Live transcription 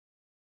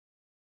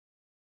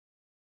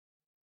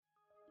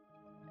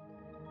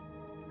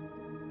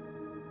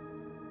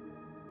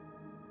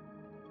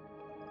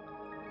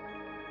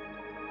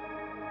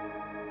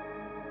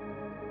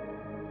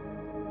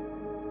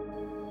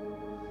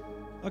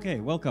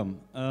Okay, welcome.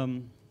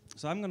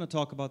 So I'm going to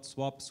talk about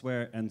swap,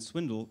 swear, and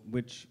swindle,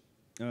 which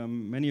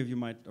many of you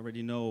might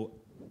already know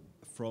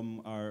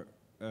from our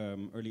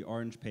early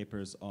Orange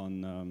papers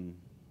on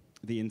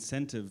the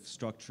incentive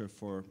structure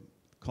for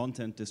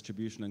content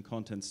distribution and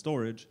content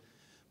storage.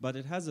 But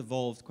it has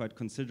evolved quite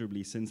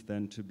considerably since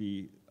then to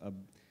be a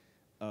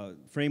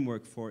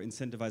framework for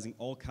incentivizing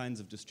all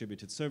kinds of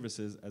distributed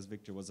services, as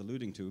Viktor was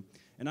alluding to.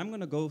 And I'm going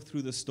to go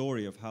through the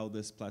story of how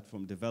this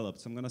platform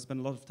developed. So I'm going to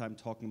spend a lot of time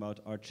talking about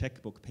our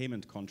checkbook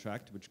payment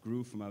contract, which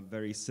grew from a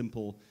very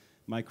simple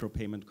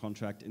micropayment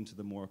contract into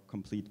the more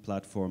complete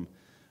platform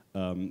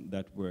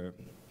that we're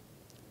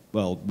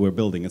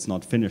building. It's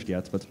not finished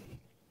yet, but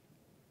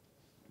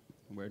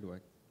where do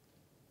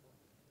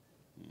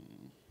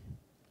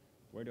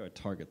I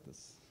target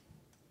this?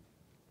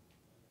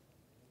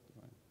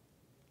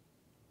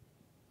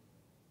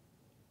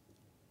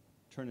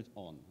 Turn it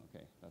on.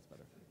 Okay, that's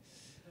better.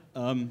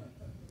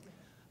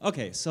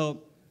 Okay,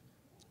 so,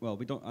 well,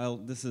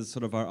 this is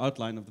sort of our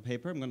outline of the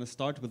paper. I'm going to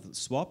start with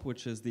swap,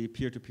 which is the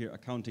peer-to-peer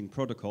accounting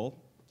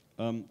protocol.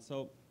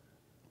 So,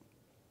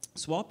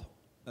 swap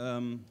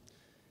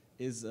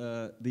is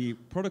the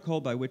protocol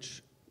by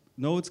which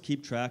nodes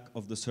keep track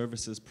of the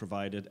services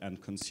provided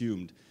and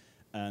consumed.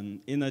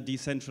 And in a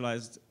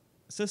decentralized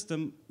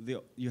system,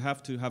 you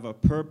have to have a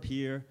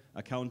per-peer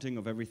accounting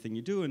of everything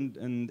you do,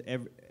 and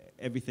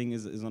everything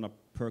is on a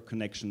per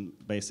connection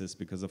basis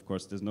because, of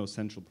course, there's no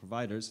central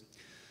providers.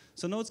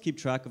 So nodes keep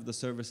track of the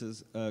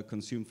services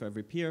consumed for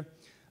every peer.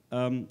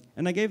 And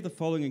I gave the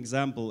following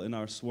example in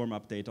our Swarm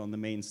update on the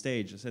main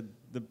stage. I said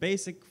the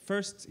basic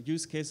first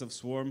use case of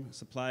Swarm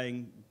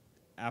supplying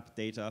app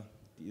data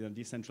in a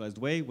decentralized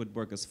way would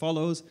work as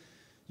follows.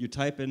 You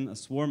type in a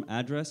Swarm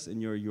address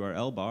in your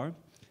URL bar,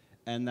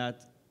 and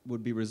that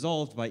would be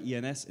resolved by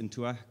ENS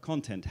into a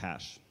content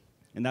hash.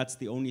 And that's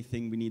the only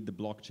thing we need the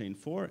blockchain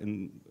for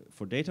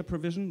data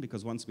provision,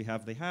 because once we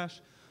have the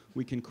hash,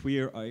 we can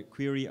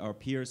query our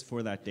peers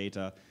for that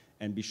data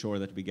and be sure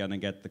that we're going to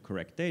get the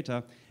correct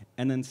data.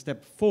 And then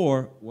step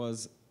 4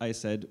 was, I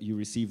said, you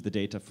receive the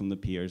data from the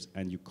peers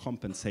and you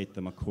compensate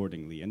them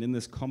accordingly. And in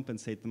this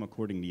compensate them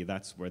accordingly,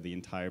 that's where the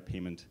entire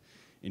payment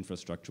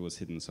infrastructure was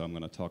hidden. So I'm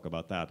going to talk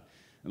about that.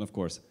 And of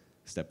course,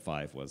 step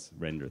 5 was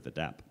render the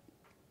dApp.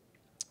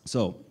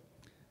 So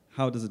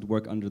how does it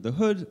work under the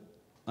hood?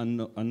 A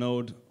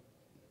node.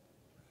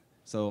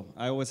 So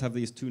I always have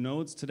these two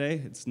nodes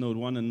today. It's node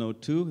 1 and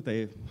node 2.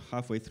 They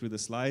halfway through the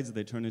slides,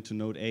 they turn into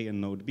node A and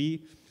node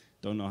B.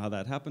 Don't know how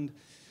that happened.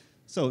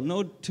 So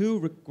node 2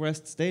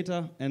 requests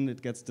data and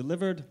it gets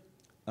delivered.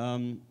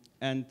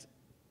 And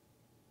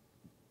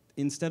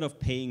instead of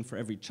paying for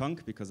every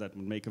chunk, because that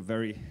would make a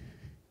very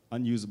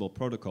unusable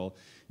protocol,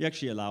 you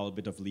actually allow a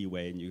bit of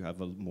leeway and you have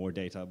more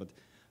data. But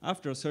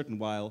after a certain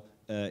while,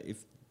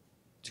 if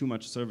too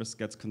much service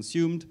gets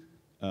consumed,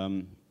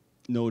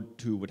 node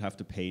 2 would have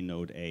to pay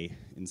node A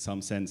in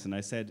some sense. And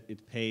I said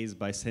it pays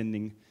by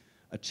sending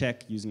a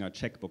check using our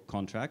checkbook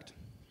contract.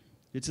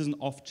 It is an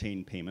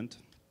off-chain payment,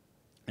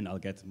 and I'll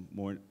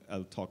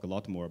talk a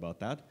lot more about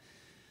that,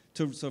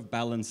 to sort of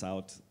balance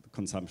out the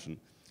consumption.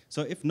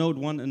 So if node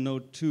 1 and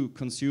node 2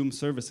 consume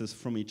services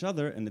from each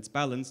other and it's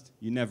balanced,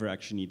 you never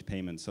actually need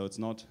payment. So it's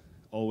not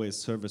always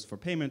service for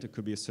payment, it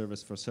could be a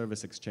service for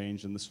service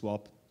exchange, and the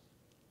swap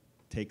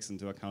takes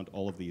into account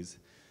all of these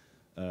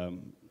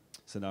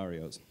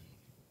scenarios.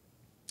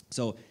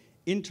 So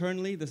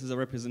internally, this is a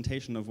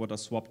representation of what a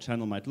swap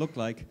channel might look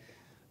like.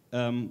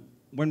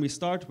 When we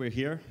start, we're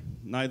here.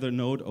 Neither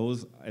node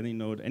owes any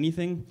node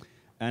anything.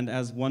 And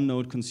as one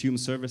node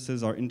consumes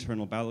services, our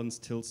internal balance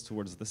tilts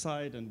towards the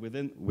side. And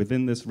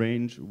within this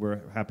range,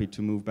 we're happy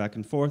to move back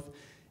and forth.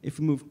 If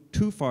we move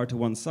too far to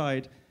one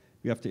side,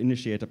 we have to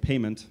initiate a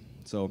payment.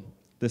 So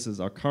this is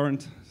our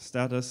current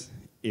status.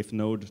 If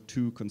node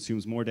 2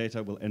 consumes more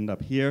data, we'll end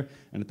up here.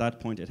 And at that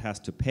point, it has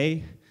to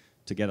pay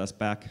to get us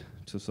back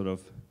to sort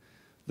of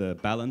the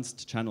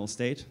balanced channel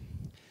state.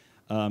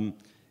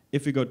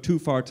 If we go too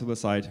far to the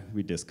side,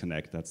 we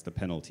disconnect. That's the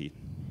penalty.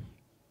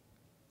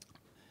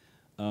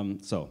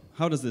 So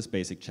how does this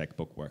basic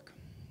checkbook work?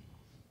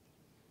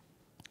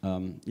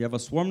 You have a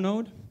Swarm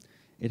node.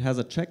 It has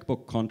a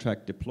checkbook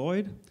contract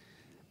deployed,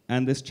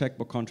 and this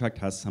checkbook contract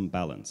has some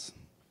balance.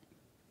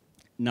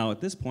 Now,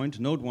 at this point,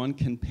 node 1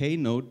 can pay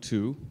node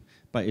 2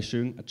 by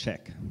issuing a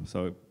check.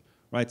 So it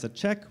writes a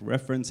check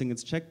referencing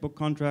its checkbook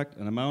contract,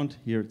 an amount.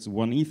 Here it's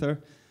 1 Ether.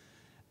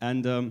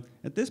 And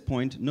at this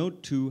point,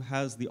 node 2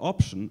 has the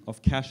option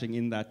of cashing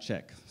in that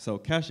check. So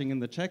cashing in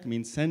the check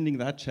means sending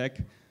that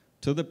check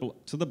to the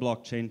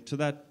blockchain, to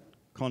that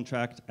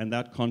contract, and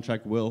that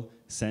contract will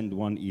send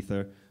 1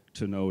 Ether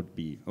to node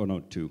B, or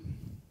node 2.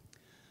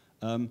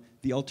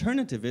 The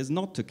alternative is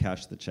not to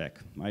cash the check,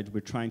 right?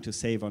 We're trying to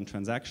save on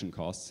transaction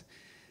costs.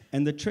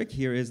 And the trick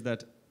here is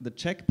that the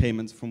check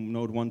payments from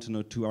node 1 to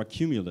node 2 are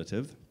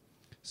cumulative.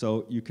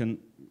 So you can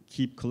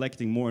keep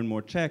collecting more and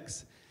more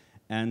checks,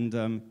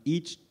 and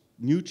each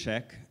new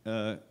check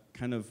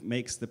kind of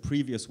makes the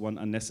previous one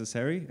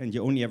unnecessary, and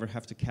you only ever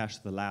have to cash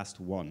the last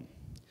one.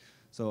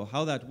 So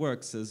how that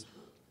works is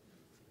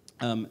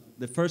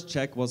The first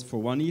check was for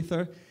 1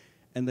 ether,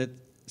 and the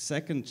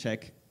second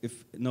check,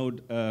 if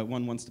node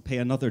 1 wants to pay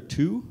another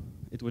 2,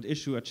 it would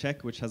issue a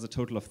check which has a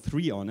total of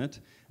 3 on it,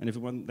 and if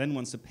it then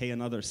wants to pay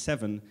another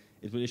 7,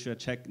 it will issue a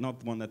check,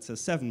 not one that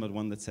says 7, but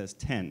one that says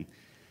 10.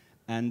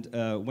 And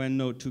when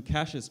node 2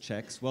 cashes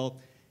checks, well,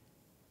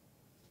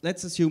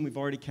 let's assume we've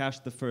already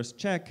cashed the first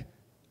check,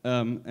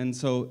 and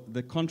so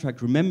the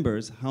contract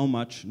remembers how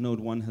much node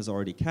 1 has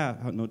already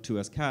node 2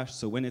 has cashed,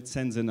 so when it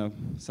sends in a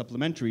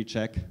supplementary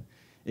check,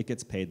 it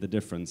gets paid the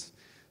difference.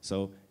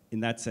 So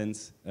in that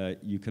sense,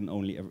 you'd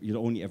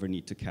only ever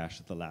need to cash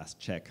the last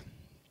check.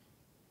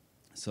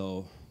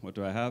 So what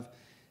do I have?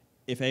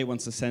 If A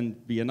wants to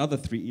send B another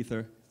 3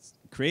 ether,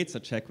 creates a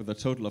check with a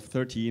total of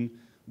 13,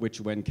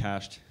 which when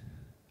cashed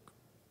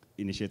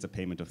initiates a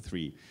payment of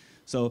 3.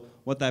 So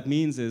what that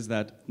means is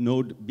that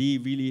node B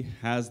really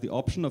has the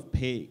option of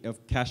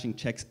cashing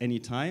checks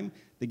anytime.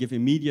 They give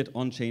immediate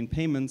on-chain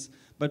payments,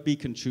 but B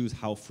can choose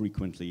how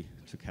frequently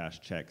to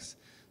cash checks.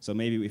 So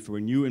maybe if we're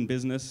new in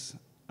business,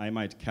 I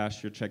might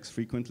cash your checks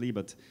frequently,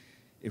 but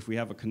if we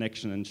have a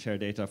connection and share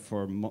data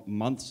for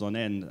months on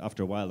end,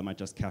 after a while I might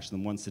just cash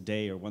them once a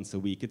day or once a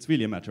week. It's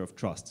really a matter of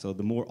trust. So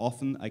the more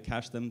often I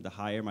cash them, the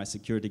higher my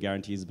security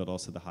guarantees, but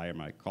also the higher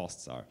my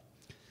costs are.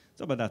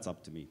 So, but that's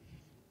up to me.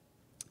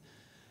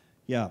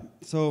 Yeah,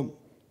 so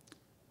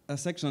a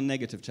section on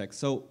negative checks.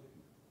 So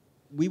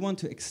we want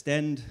to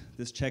extend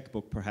this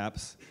checkbook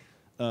perhaps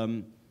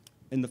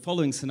in the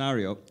following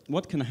scenario.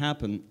 What can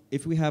happen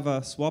if we have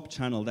a swap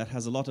channel that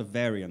has a lot of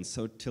variance,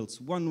 so it tilts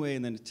one way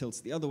and then it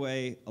tilts the other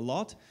way a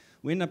lot?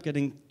 We end up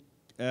getting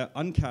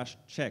uncashed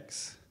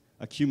checks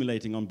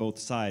accumulating on both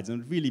sides, and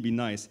it would really be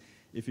nice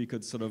if we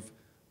could sort of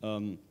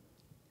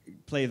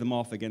play them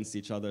off against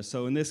each other.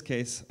 So in this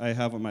case, I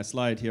have on my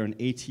slide here an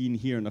 18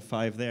 here and a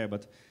 5 there,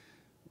 but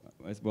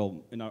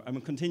well, I'm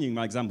continuing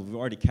my example. We've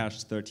already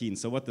cashed 13,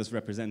 so what this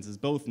represents is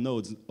both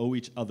nodes owe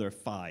each other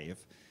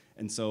 5.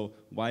 And so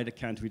why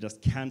can't we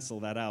just cancel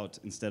that out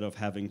instead of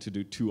having to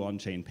do 2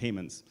 on-chain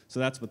payments?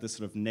 So that's what this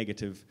sort of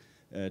negative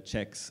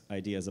checks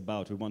idea is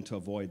about. We want to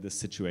avoid this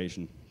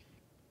situation.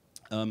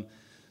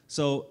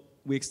 So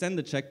we extend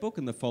the checkbook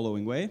in the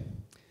following way.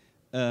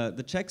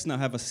 The checks now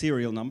have a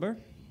serial number.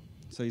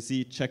 So you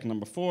see check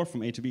number 4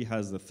 from A to B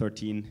has the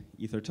 13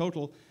 ether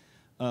total.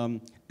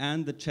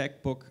 And the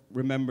checkbook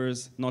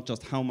remembers not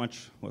just how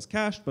much was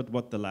cashed, but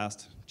what the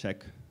last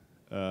check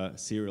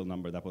serial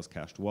number that was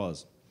cashed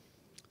was.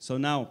 So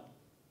now,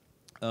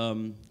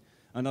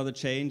 another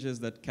change is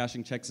that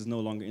cashing checks is no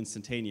longer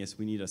instantaneous.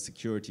 We need a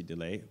security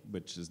delay,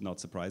 which is not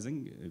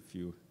surprising.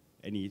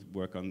 Any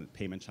work on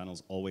payment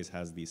channels always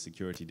has these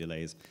security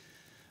delays.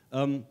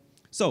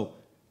 So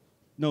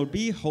node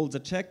B holds a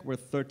check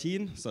worth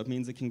 13, so it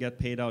means it can get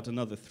paid out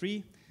another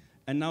 3.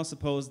 And now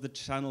suppose the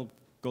channel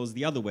goes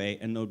the other way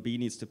and node B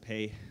needs to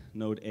pay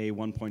node A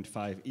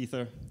 1.5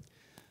 ether.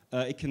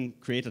 It can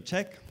create a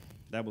check.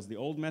 That was the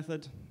old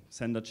method.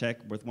 Send a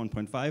check worth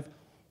 1.5.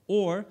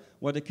 Or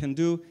what it can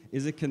do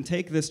is it can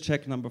take this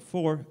check number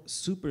 4,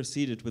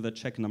 supersede it with a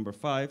check number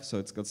 5, so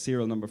it's got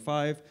serial number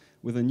 5,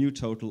 with a new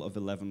total of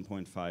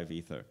 11.5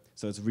 ether.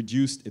 So it's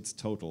reduced its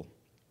total.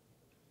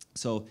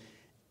 So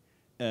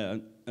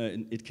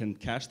it can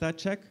cash that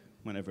check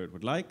whenever it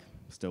would like,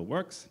 still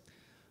works,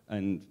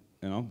 and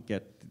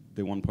get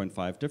the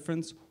 1.5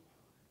 difference.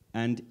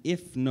 And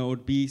if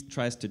node B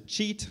tries to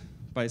cheat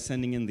by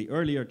sending in the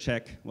earlier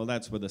check, well,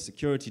 that's where the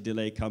security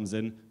delay comes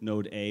in.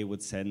 Node A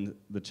would send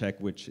the check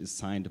which is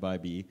signed by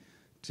B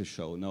to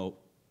show, no,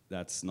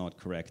 that's not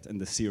correct. And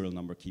the serial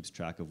number keeps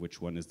track of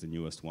which one is the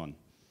newest one.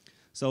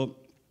 So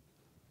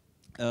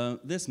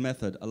this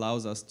method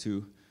allows us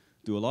to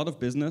do a lot of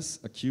business,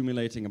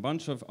 accumulating a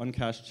bunch of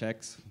uncashed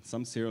checks,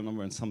 some serial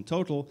number and some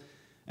total.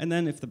 And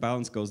then if the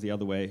balance goes the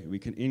other way, we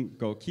can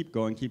keep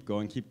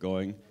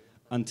going,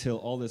 until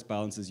all this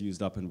balance is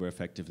used up and we're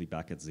effectively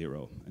back at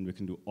 0. And we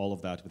can do all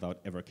of that without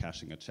ever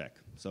cashing a check.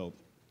 So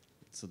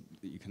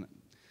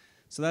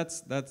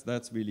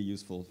that's really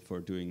useful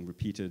for doing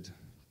repeated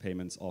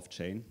payments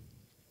off-chain.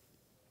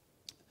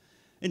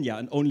 And yeah,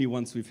 and only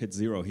once we've hit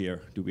 0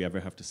 here do we ever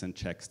have to send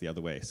checks the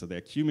other way. So they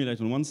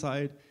accumulate on one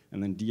side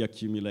and then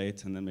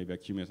deaccumulate and then maybe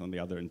accumulate on the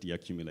other and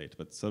deaccumulate.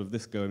 But sort of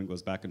this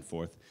goes back and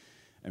forth,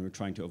 and we're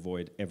trying to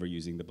avoid ever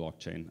using the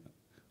blockchain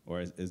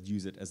or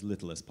use it as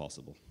little as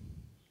possible.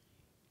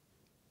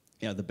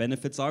 Yeah, the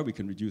benefits are we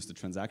can reduce the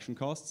transaction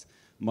costs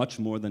much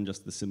more than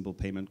just the simple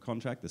payment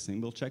contract, the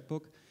single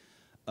checkbook.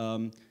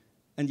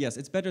 And yes,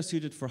 it's better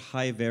suited for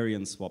high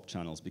variance swap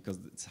channels because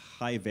it's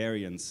high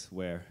variance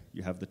where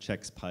you have the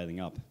checks piling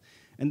up.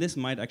 And this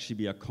might actually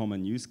be a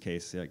common use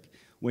case. Like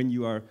when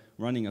you are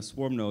running a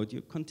swarm node,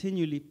 you're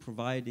continually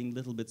providing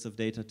little bits of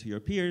data to your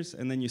peers,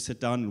 and then you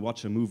sit down and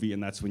watch a movie,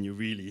 and that's when you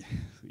really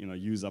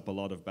use up a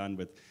lot of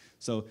bandwidth.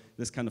 So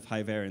this kind of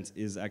high variance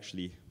is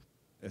actually,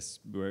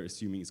 we're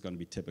assuming, it's going to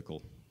be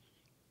typical.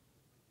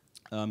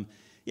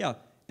 Yeah,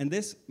 and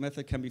this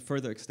method can be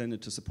further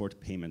extended to support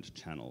payment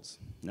channels.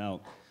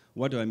 Now,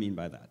 what do I mean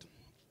by that?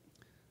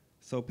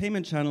 So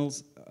payment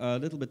channels are a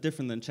little bit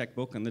different than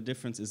checkbook, and the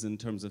difference is in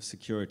terms of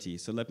security.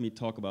 So let me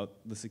talk about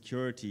the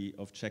security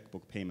of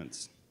checkbook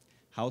payments.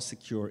 How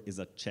secure is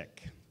a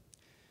check?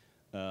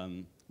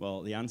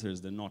 Well, the answer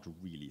is they're not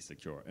really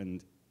secure.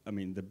 And I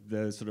mean,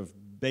 the sort of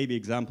baby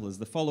example is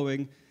the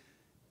following.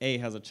 A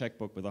has a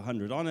checkbook with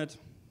 100 on it,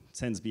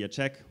 sends B a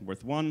check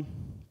worth 1.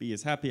 B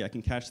is happy, I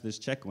can cash this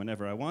check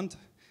whenever I want.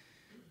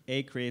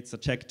 A creates a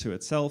check to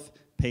itself,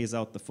 pays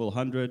out the full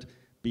 100.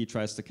 B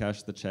tries to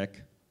cash the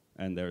check,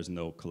 and there's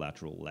no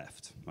collateral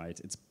left, right?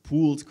 It's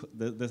pooled,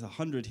 there's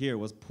 100 here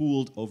was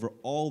pooled over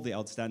all the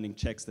outstanding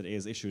checks that A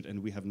has issued,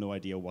 and we have no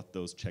idea what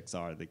those checks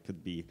are. They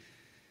could be,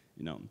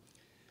 you know,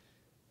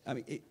 I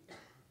mean,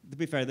 to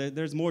be fair,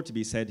 there's more to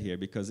be said here,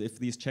 because if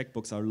these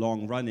checkbooks are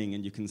long running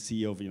and you can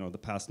see over, you know, the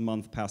past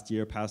month, past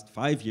year, past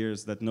 5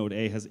 years that Node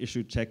A has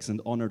issued checks and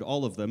honored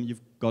all of them,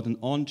 you've got an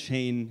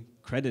on-chain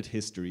credit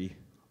history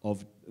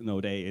of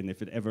Node A, and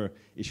if it ever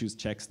issues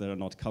checks that are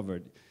not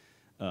covered,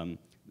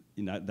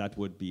 that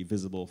would be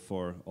visible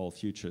for all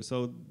future.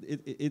 So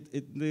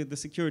the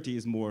security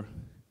is more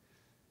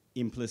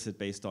implicit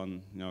based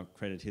on, you know,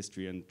 credit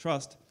history and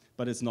trust,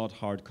 but it's not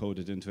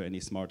hard-coded into any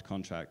smart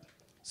contract.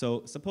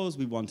 So suppose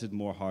we wanted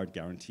more hard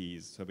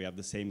guarantees, so we have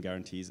the same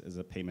guarantees as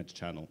a payment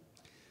channel.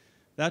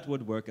 That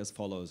would work as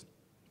follows.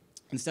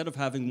 Instead of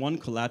having one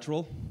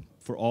collateral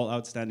for all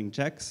outstanding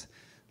checks,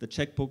 the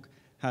checkbook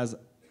has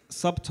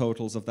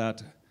subtotals of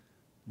that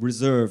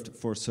reserved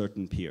for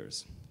certain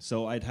peers.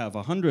 So I'd have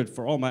 100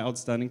 for all my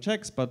outstanding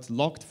checks, but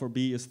locked for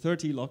B is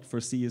 30, locked for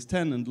C is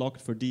 10, and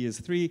locked for D is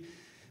 3,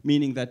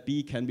 meaning that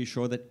B can be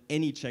sure that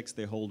any checks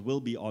they hold will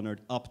be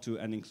honored up to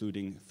and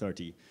including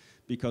 30.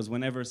 Because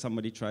whenever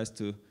somebody tries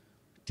to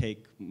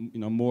take, you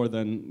know, more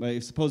than, well,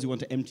 suppose you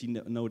want to empty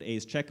Node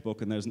A's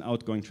checkbook and there's an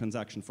outgoing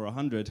transaction for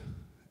 100,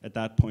 at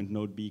that point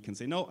Node B can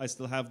say, no, I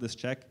still have this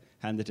check,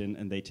 hand it in,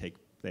 and they take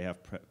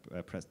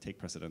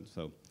precedent.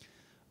 So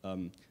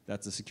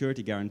that's a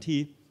security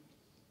guarantee.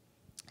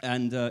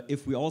 And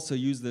if we also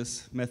use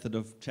this method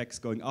of checks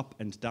going up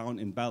and down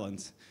in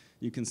balance,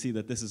 you can see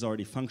that this is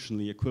already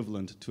functionally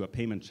equivalent to a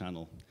payment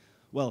channel.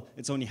 Well,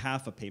 it's only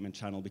half a payment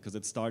channel because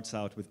it starts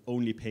out with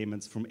only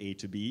payments from A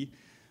to B.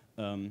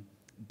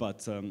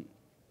 But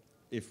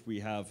if we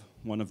have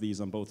one of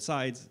these on both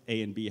sides,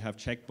 A and B have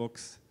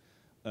checkbooks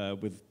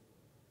with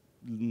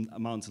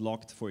amounts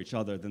locked for each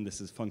other, then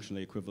this is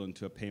functionally equivalent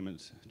to a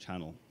payment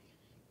channel.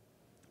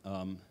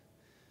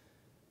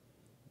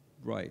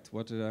 Right,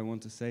 what did I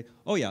want to say?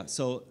 Oh yeah,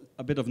 so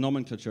a bit of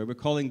nomenclature. We're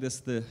calling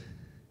this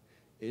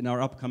in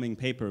our upcoming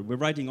paper, we're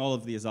writing all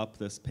of these up,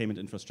 this payment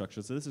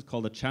infrastructure. So this is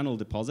called a channel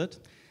deposit.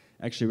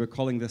 Actually, we're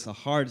calling this a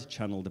hard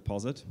channel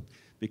deposit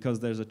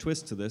because there's a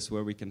twist to this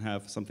where we can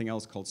have something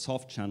else called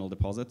soft channel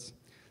deposits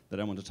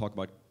that I want to talk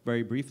about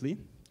very briefly.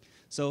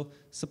 So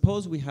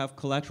suppose we have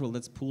collateral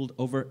that's pooled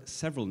over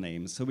several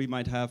names. So we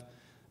might have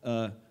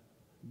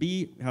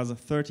B has a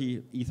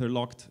 30 Ether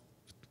locked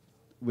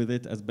with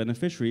it as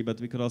beneficiary, but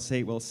we could also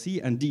say, well,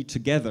 C and D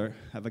together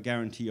have a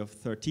guarantee of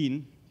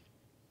 13.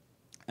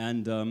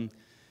 And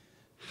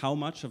how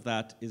much of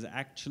that is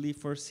actually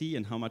for C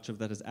and how much of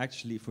that is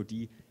actually for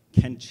D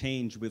can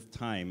change with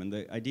time. And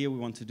the idea we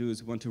want to do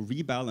is we want to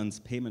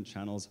rebalance payment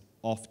channels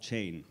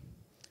off-chain.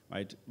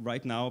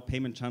 Right now,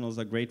 payment channels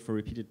are great for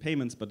repeated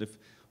payments, but if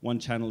one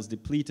channel is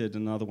depleted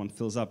and another one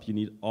fills up, you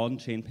need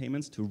on-chain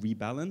payments to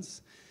rebalance.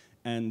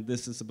 And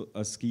this is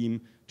a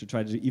scheme to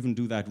try to even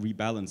do that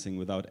rebalancing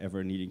without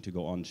ever needing to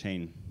go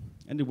on-chain.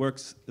 And it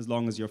works as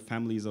long as your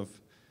families of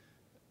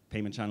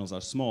payment channels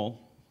are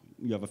small.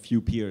 You have a few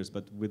peers,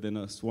 but within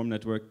a swarm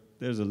network,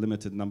 there's a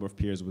limited number of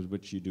peers with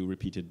which you do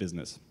repeated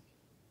business.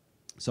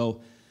 So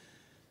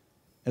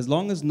as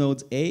long as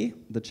nodes A,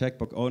 the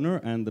checkbook owner,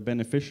 and the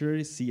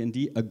beneficiary, C and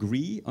D,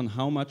 agree on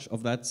how much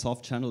of that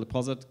soft channel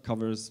deposit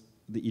covers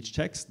each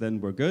checks,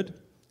 then we're good.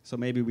 So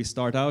maybe we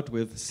start out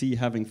with C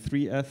having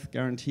 3 ETH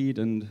guaranteed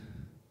and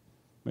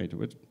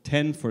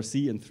 10 for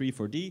C and 3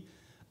 for D.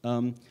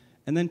 And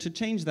then to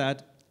change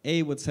that,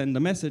 A would send a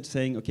message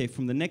saying, okay,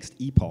 from the next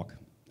epoch,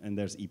 and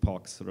there's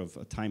epochs, sort of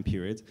a time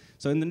period.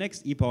 So in the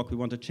next epoch, we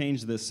want to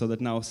change this so that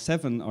now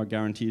 7 are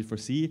guaranteed for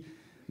C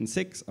and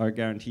 6 are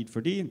guaranteed for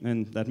D,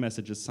 and that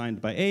message is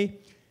signed by A.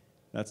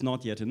 That's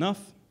not yet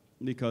enough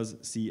because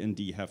C and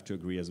D have to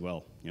agree as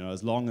well. You know,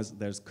 as long as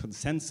there's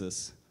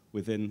consensus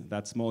within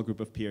that small group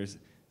of peers,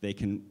 they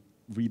can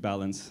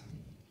rebalance.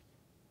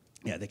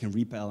 Yeah, they can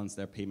rebalance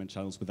their payment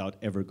channels without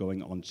ever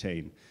going on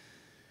chain.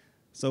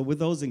 So with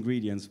those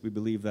ingredients, we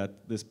believe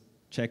that this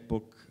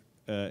checkbook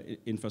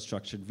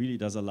infrastructure really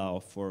does allow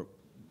for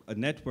a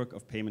network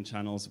of payment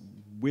channels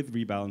with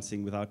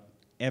rebalancing without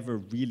ever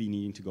really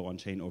needing to go on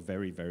chain, or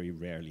very, very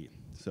rarely.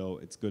 So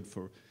it's good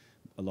for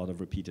a lot of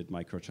repeated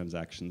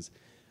microtransactions.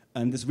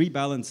 And this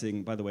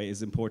rebalancing, by the way,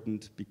 is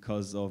important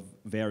because of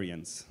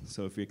variance.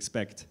 So if we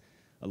expect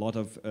a lot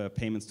of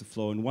payments to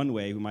flow in one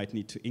way, we might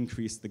need to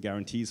increase the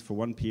guarantees for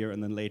one peer,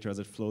 and then later as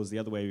it flows the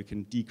other way, we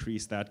can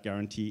decrease that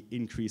guarantee,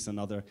 increase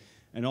another,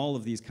 and all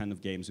of these kind of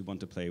games we want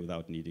to play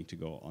without needing to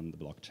go on the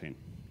blockchain.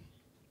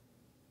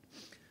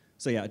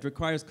 So yeah, it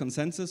requires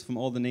consensus from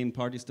all the named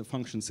parties to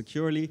function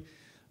securely.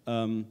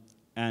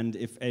 And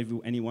if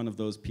any one of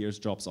those peers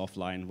drops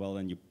offline, well,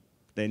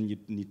 then you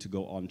need to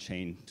go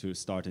on-chain to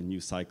start a new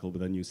cycle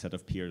with a new set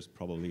of peers,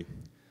 probably.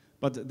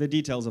 But the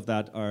details of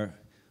that are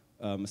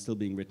still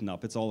being written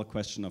up. It's all a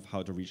question of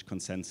how to reach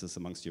consensus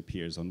amongst your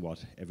peers on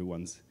what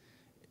everyone's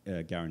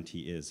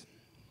guarantee is.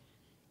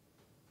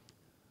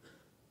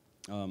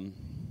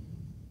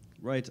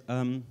 Right,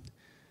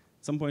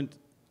 some point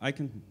I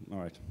can, all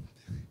right.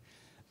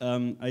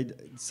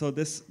 So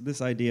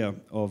this idea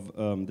of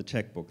the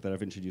checkbook that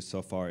I've introduced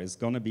so far is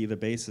going to be the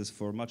basis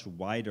for a much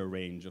wider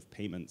range of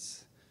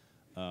payments.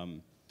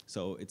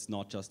 So it's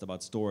not just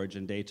about storage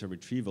and data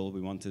retrieval. We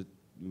want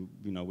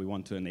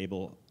to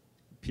enable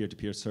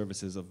peer-to-peer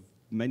services of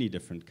many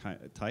different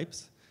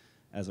types,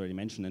 as already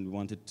mentioned, and we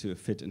want it to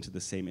fit into the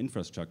same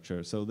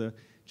infrastructure. So the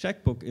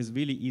checkbook is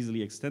really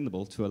easily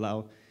extendable to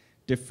allow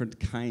different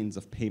kinds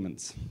of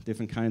payments,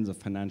 different kinds of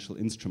financial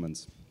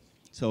instruments.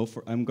 So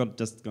I'm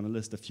just going to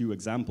list a few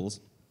examples.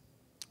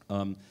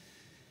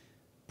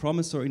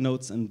 Promissory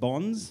notes and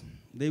bonds,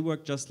 they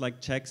work just like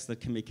checks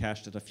that can be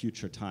cashed at a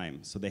future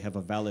time. So they have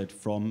a valid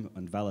from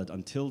and valid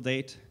until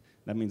date.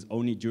 That means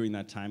only during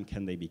that time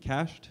can they be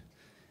cashed.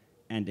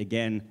 And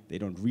again, they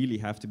don't really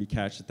have to be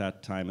cashed at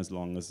that time as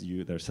long as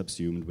they're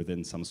subsumed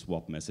within some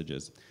swap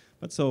messages.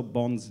 But so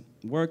bonds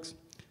works.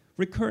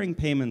 Recurring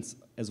payments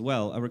as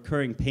well. A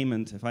recurring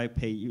payment, if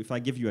I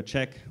give you a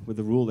check with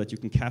the rule that you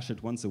can cash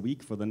it once a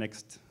week for the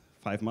next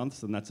 5 months,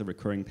 then that's a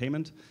recurring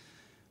payment.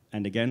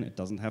 And again, it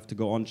doesn't have to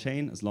go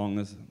on-chain as long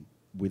as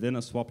within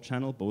a swap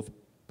channel, both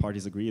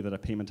parties agree that a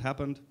payment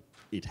happened.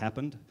 It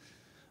happened.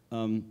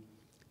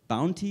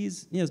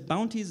 Bounties, yes,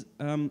 bounties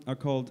are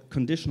called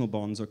conditional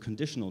bonds or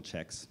conditional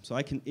checks. So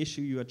I can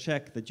issue you a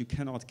check that you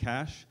cannot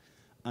cash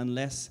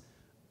unless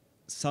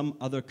some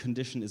other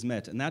condition is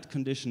met. And that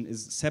condition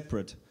is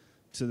separate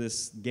to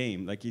this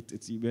game. Like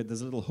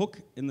there's a little hook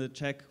in the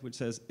check which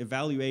says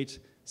evaluate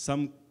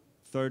some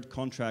third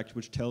contract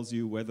which tells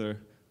you whether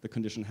the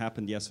condition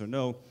happened, yes or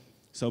no.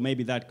 So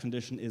maybe that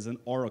condition is an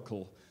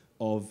oracle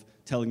of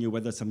telling you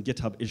whether some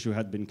GitHub issue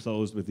had been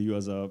closed with you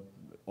as a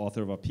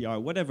author of a PR,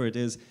 whatever it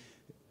is,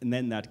 and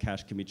then that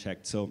cash can be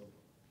checked. So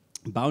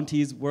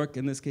bounties work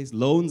in this case,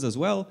 loans as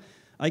well.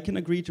 I can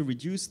agree to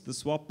reduce the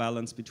swap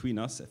balance between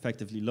us,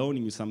 effectively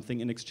loaning you something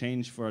in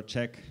exchange for a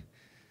check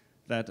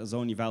that is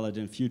only valid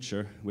in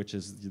future, which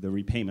is the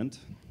repayment.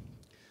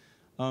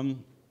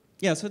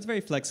 Yeah, so it's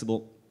very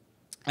flexible,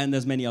 and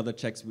there's many other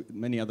checks,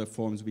 many other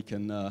forms we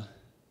can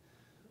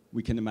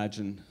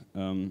imagine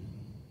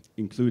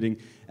including.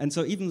 And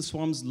so even the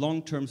Swarm's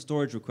long-term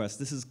storage requests,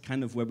 this is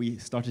kind of where we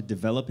started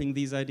developing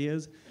these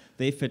ideas.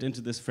 They fit into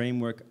this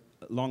framework.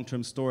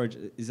 Long-term storage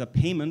is a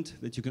payment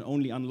that you can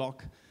only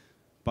unlock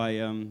by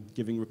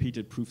giving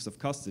repeated proofs of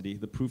custody.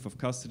 The proof of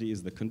custody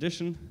is the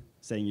condition,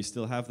 saying you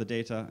still have the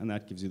data, and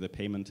that gives you the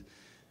payment.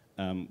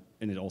 And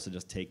it also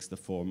just takes the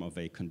form of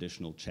a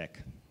conditional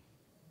check.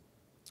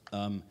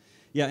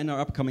 Yeah, in our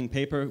upcoming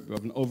paper, we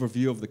have an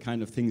overview of the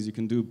kind of things you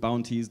can do,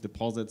 bounties,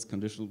 deposits,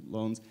 conditional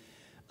loans.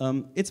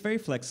 It's very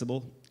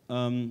flexible,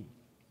 well,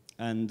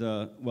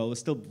 we're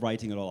still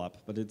writing it all up,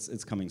 but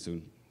it's coming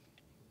soon.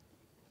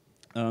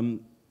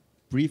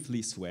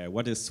 Briefly, swear.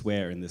 What is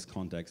swear in this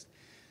context?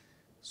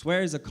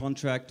 Swear is a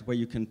contract where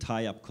you can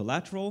tie up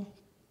collateral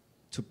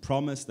to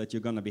promise that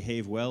you're going to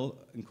behave well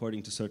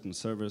according to certain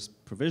service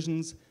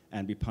provisions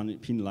and be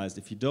penalized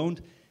if you don't.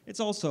 It's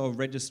also a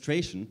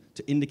registration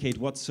to indicate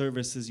what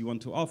services you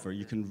want to offer.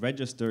 You can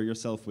register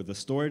yourself with a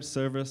storage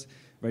service,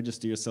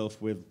 register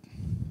yourself with,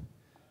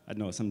 I don't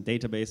know, some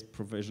database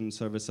provision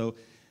service. So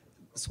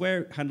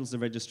swear handles the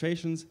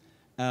registrations.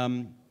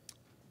 Yeah,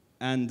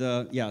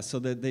 so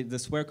the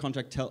swear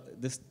contract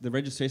the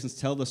registrations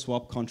tell the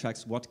swap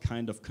contracts what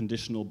kind of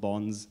conditional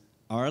bonds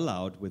are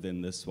allowed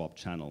within this swap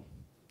channel.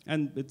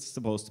 And it's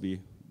supposed to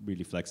be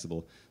really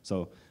flexible.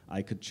 So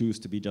I could choose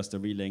to be just a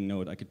relaying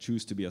node. I could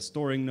choose to be a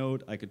storing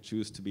node. I could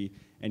choose to be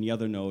any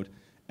other node.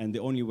 And the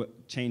only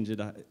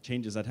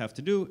changes I'd have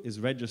to do is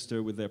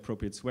register with the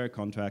appropriate swear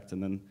contract,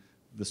 and then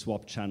the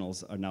swap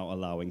channels are now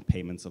allowing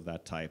payments of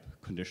that type,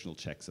 conditional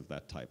checks of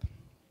that type.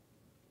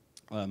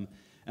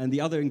 And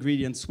the other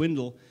ingredient,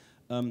 Swindle.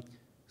 The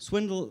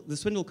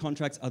Swindle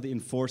contracts are the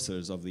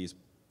enforcers of these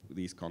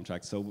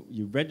contracts. So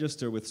you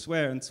register with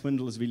swear, and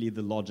Swindle is really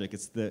the logic.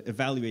 It's the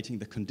evaluating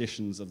the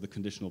conditions of the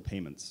conditional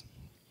payments.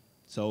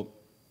 So,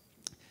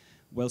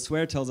 well,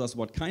 swear tells us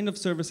what kind of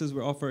services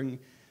we're offering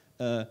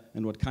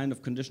and what kind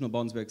of conditional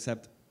bonds we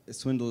accept.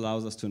 Swindle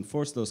allows us to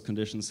enforce those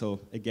conditions. So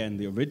again,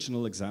 the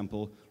original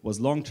example was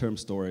long-term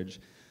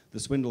storage. The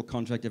Swindle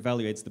contract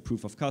evaluates the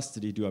proof of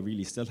custody. Do I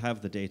really still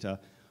have the data?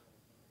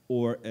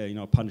 Or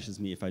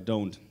punishes me if I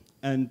don't.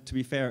 And to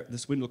be fair, the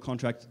Swindle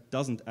contract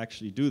doesn't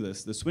actually do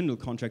this. The Swindle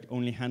contract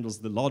only handles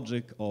the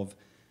logic of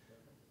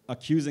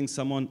accusing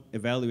someone,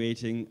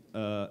 evaluating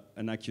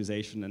an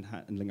accusation and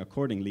handling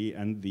accordingly,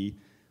 and the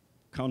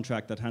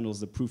contract that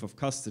handles the proof of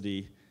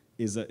custody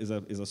is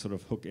a sort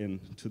of hook in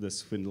to the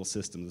Swindle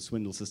system. The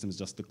Swindle system is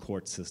just the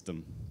court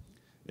system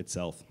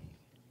itself.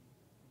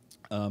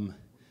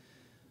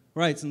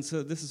 Right, and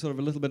so this is sort of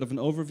a little bit of an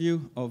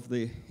overview of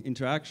the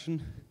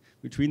interaction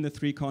between the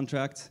three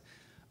contracts.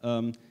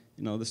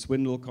 The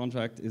Swindle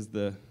contract is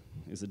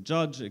a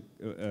judge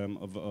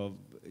of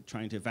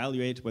trying to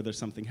evaluate whether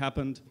something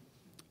happened.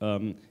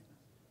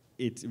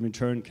 It in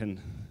return can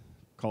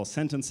cause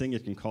sentencing.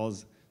 It can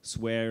cause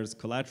swears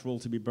collateral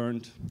to be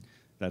burnt.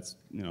 That's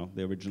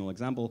the original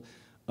example.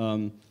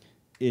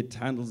 It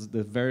handles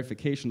the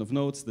verification of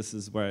notes. This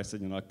is where I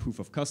said like proof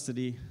of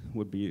custody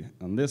would be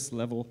on this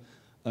level.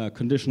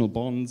 Conditional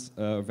bonds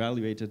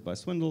evaluated by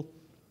Swindle,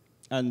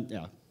 and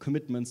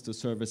commitments to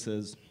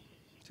services,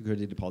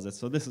 security deposits.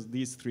 So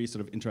these three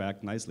sort of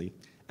interact nicely,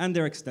 and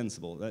they're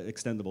extendable.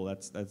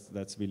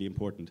 That's really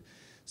important.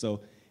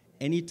 So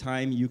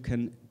anytime you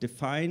can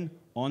define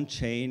on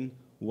chain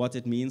what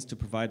it means to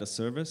provide a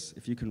service,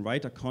 if you can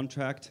write a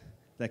contract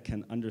that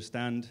can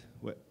understand,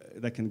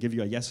 that can give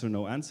you a yes or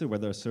no answer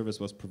whether a service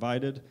was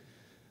provided,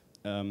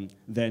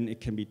 then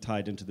it can be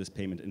tied into this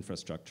payment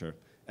infrastructure.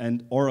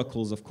 And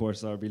oracles, of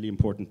course, are really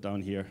important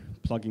down here.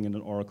 Plugging in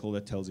an oracle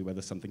that tells you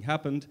whether something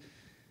happened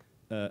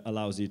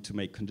allows you to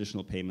make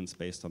conditional payments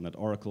based on that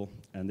oracle,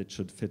 and it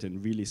should fit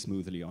in really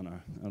smoothly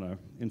on our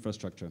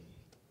infrastructure.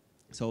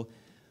 So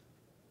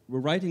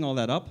we're writing all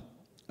that up.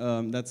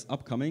 That's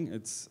upcoming.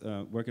 It's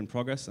work in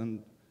progress.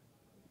 And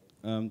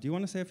do you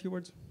want to say a few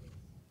words?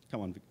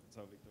 Come on, Viktor.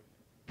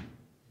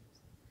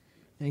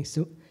 Thanks.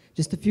 So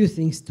just a few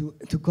things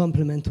to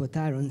complement what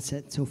Aron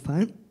said so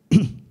far.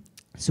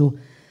 So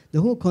the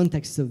whole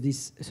context of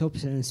these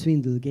Fischer and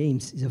Swindle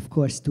games is, of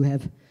course, to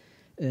have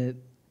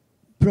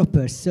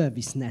proper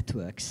service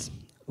networks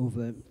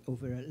over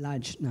a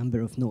large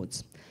number of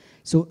nodes.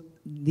 So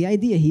the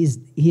idea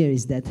here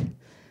is that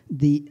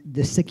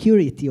the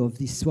security of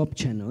these swap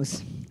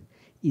channels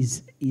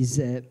is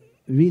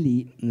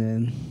really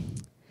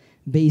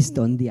based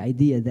on the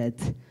idea that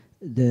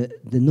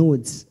the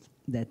nodes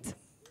that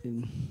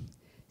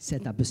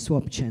set up a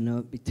swap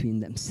channel between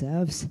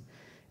themselves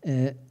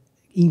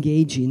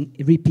engage in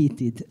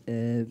repeated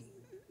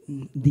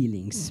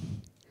dealings.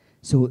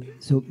 So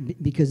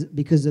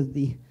because of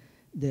the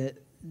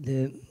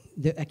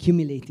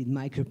accumulated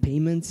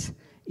micropayments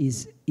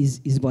is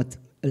what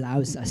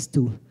allows us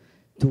to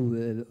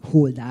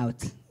hold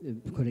out,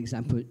 for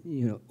example,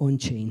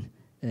 on-chain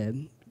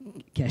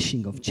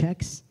cashing of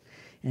checks,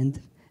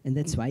 and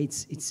that's why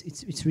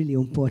it's really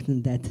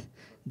important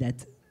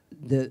that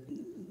the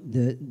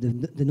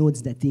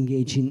nodes that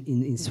engage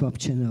in swap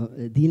channel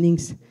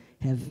dealings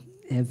have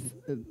a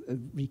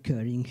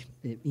recurring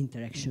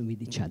interaction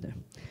with each other.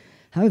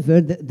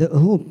 However, the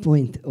whole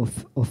point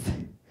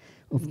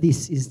of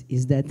this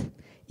is that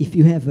if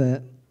you have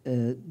a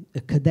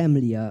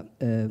Kademlia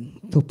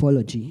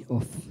topology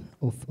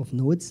of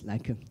nodes,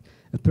 like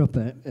a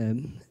proper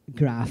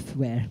graph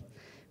where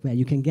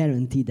you can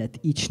guarantee that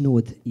each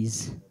node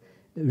is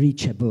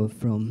reachable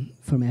from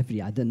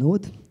every other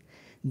node,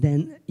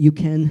 then you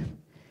can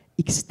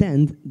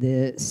extend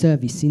the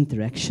service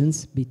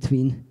interactions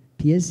between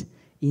peers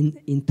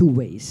in two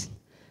ways.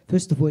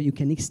 First of all, you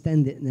can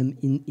extend them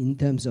in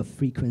terms of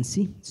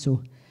frequency.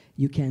 So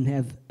you can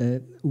have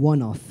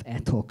one-off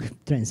ad hoc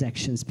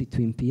transactions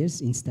between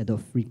peers instead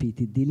of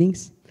repeated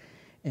dealings,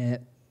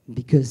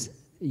 because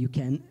you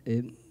can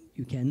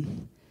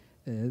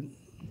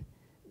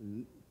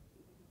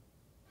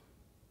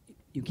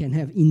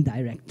have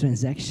indirect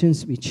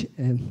transactions which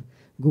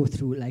go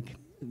through like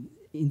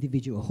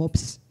individual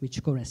hops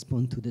which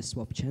correspond to the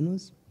swap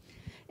channels,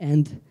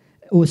 and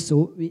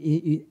also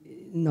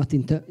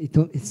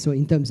so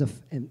in terms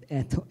of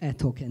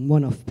ad hoc and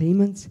one-off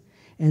payments,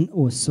 and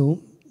also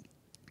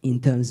in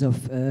terms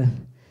of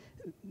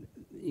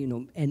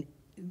in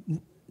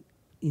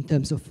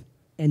terms of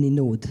any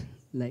node,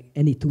 like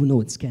any two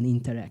nodes can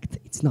interact.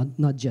 It's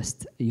not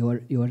just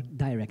your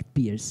direct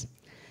peers.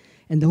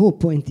 And the whole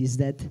point is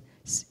that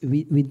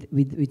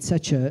with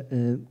such a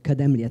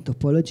Kademlia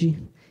topology,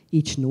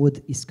 each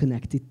node is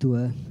connected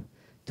to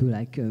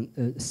like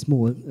a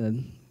small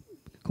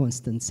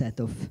constant set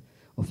of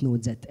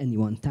nodes at any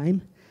one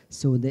time.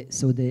 So their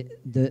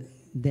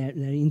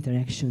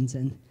interactions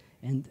and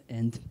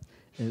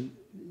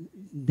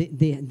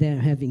they're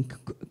having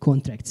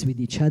contracts with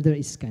each other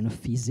is kind of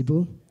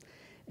feasible,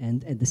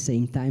 and at the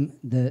same time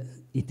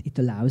it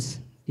allows,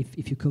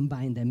 if you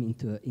combine them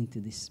into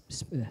these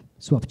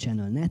swap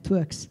channel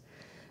networks,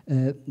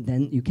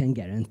 then you can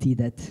guarantee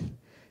that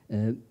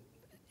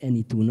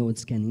any two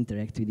nodes can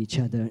interact with each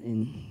other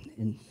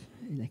in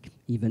like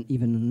even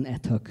in an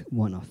ad hoc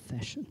one-off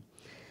fashion.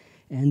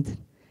 And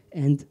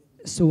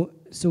so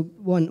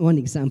one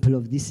example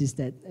of this is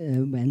that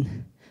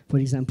when, for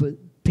example,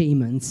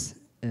 payments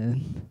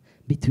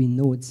between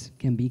nodes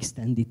can be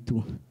extended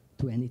to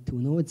any two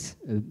nodes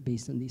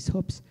based on these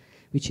hops,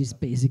 which is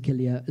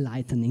basically a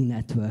lightning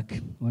network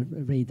or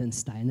a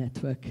Raiden-style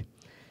network,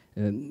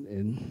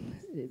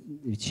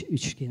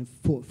 which kind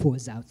of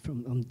falls out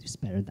from this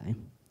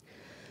paradigm.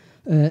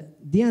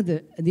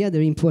 The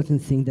other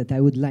important thing that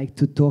I would like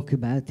to talk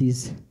about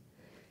is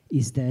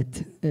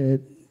that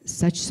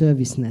such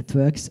service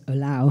networks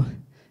allow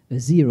a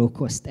zero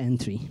cost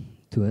entry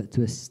to a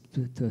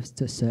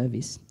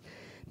service,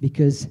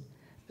 because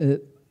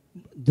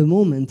the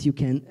moment you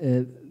can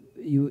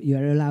you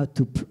are allowed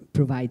to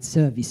provide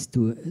service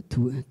to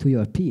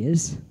your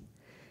peers,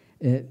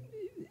 the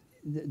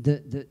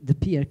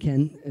peer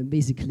can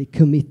basically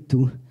commit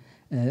to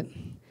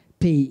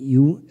pay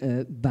you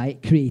by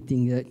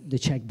creating the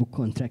checkbook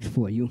contract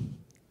for you.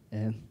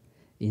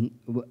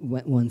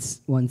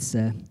 Once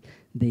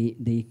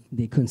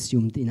they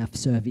consumed enough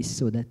service,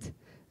 so that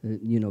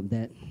you know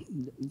that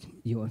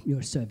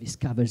your service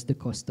covers the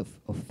cost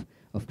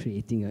of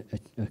creating a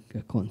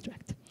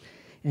contract.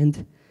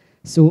 And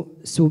so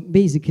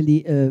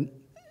basically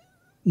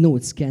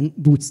nodes can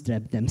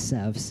bootstrap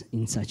themselves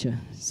in such a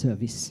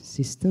service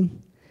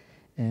system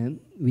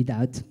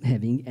without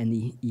having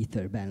any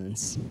ether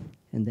balance,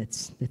 and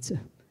that's a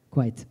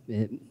quite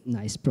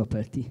nice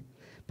property,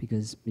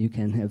 because you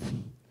can have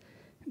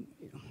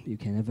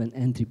an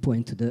entry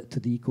point to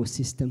the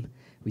ecosystem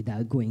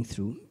without going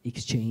through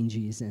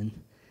exchanges and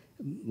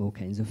all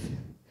kinds of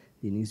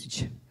things,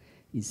 which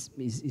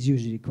is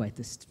usually quite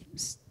a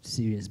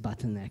serious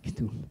bottleneck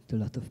to a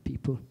lot of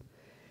people,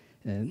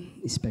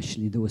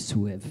 especially those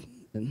who have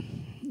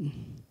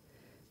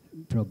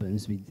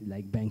problems with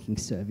like banking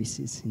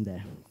services in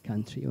their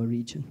country or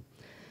region.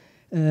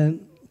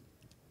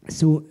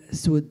 So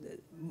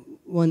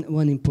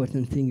one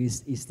important thing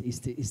is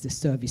the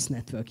service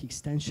network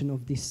extension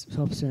of this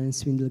software and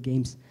Swindle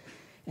games,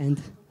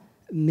 and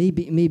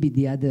maybe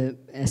the other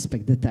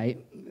aspect that I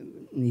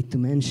need to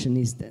mention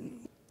is that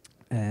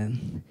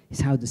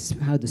is how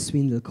the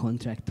Swindle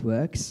contract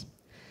works.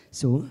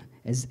 So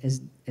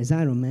as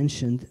Aron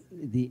mentioned,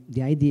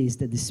 the idea is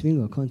that the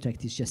Swindle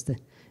contract is just a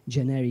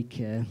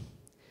generic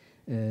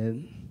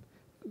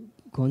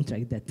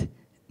contract that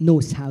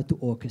knows how to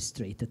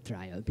orchestrate a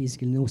trial,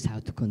 basically knows how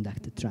to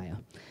conduct a trial.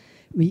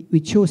 We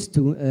chose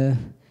to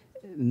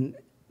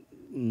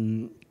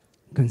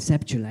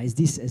conceptualize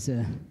this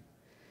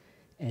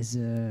as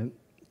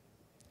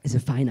a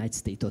finite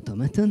state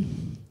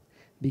automaton,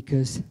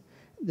 because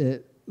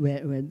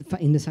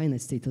in the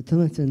finite state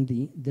automaton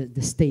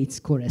the states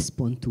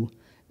correspond to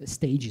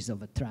stages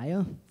of a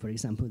trial. For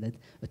example, that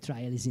a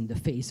trial is in the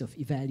phase of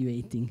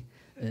evaluating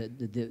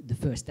the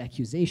first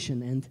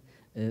accusation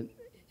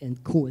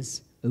and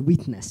calls a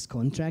witness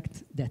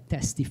contract that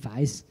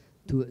testifies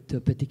to a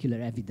particular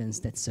evidence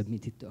that's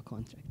submitted to a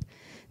contract.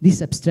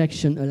 This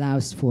abstraction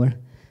allows for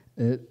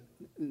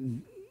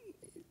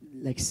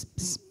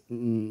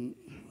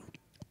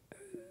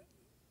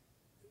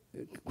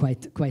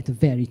quite a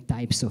varied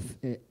types of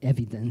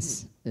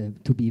evidence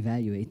to be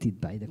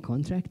evaluated by the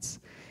contracts,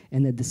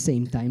 and at the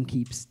same time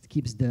keeps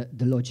the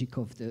logic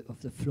of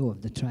the flow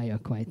of the trial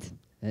quite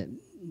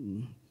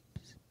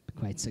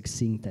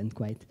succinct and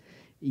quite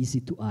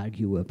easy to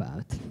argue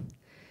about.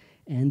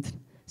 And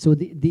so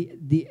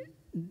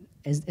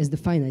as the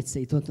finite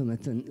state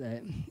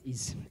automaton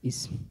is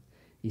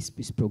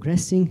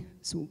progressing,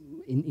 so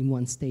in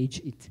one stage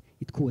it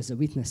calls a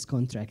witness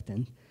contract,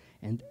 and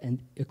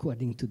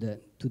according to the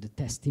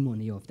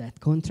testimony of that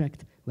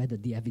contract, whether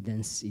the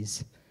evidence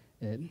is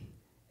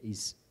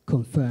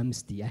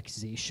confirms the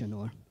accusation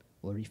or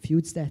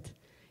refutes that,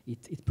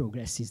 it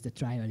progresses the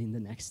trial in the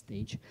next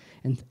stage.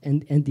 And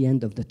at the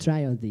end of the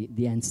trial,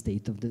 the end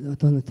state of the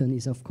automaton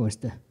is, of course,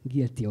 the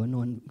guilty or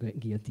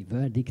non-guilty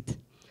verdict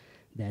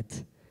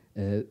that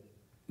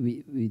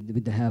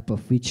with the help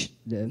of which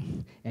the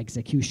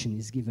execution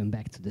is given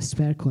back to the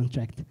sphere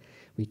contract,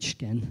 which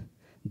can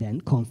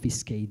then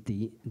confiscate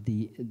the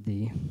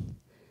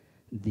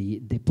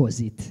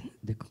deposit,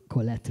 the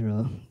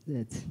collateral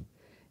that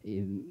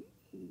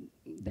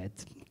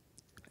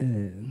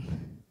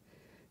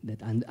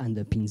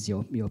underpins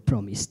your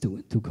promise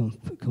to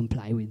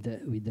comply with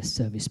the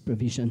service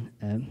provision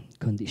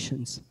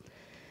conditions.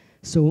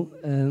 So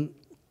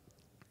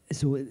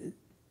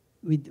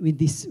with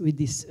this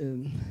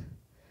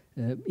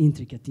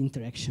intricate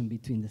interaction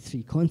between the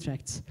three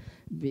contracts,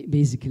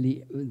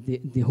 basically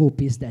the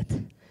hope is that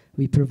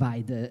we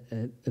provide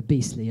a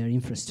base layer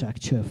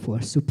infrastructure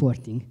for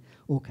supporting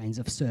all kinds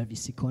of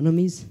service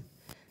economies,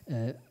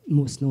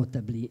 most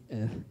notably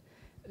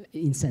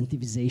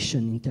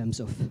incentivization in terms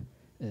of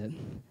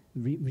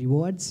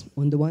rewards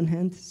on the one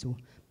hand, so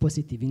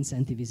positive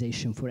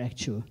incentivization for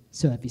actual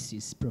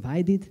services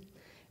provided,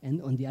 and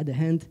on the other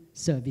hand,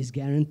 service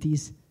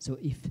guarantees, so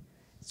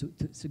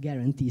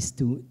guarantees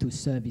to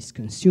service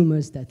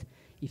consumers that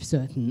if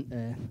certain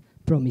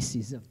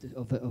promises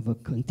of a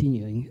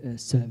continuing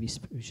service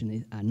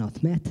provision are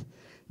not met,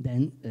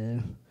 then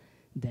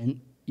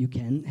you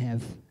can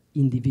have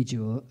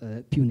individual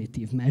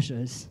punitive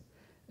measures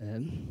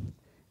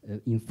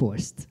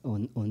enforced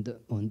on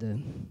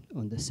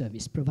the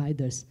service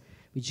providers,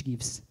 which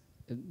gives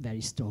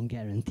very strong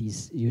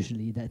guarantees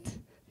usually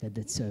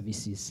that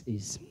service is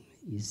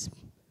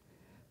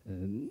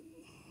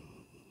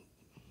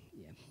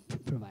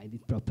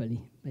provided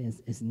properly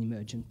as an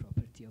emergent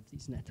property of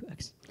these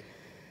networks.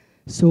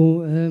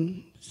 So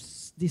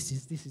this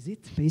is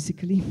it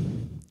basically.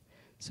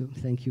 So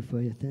thank you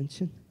for your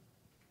attention.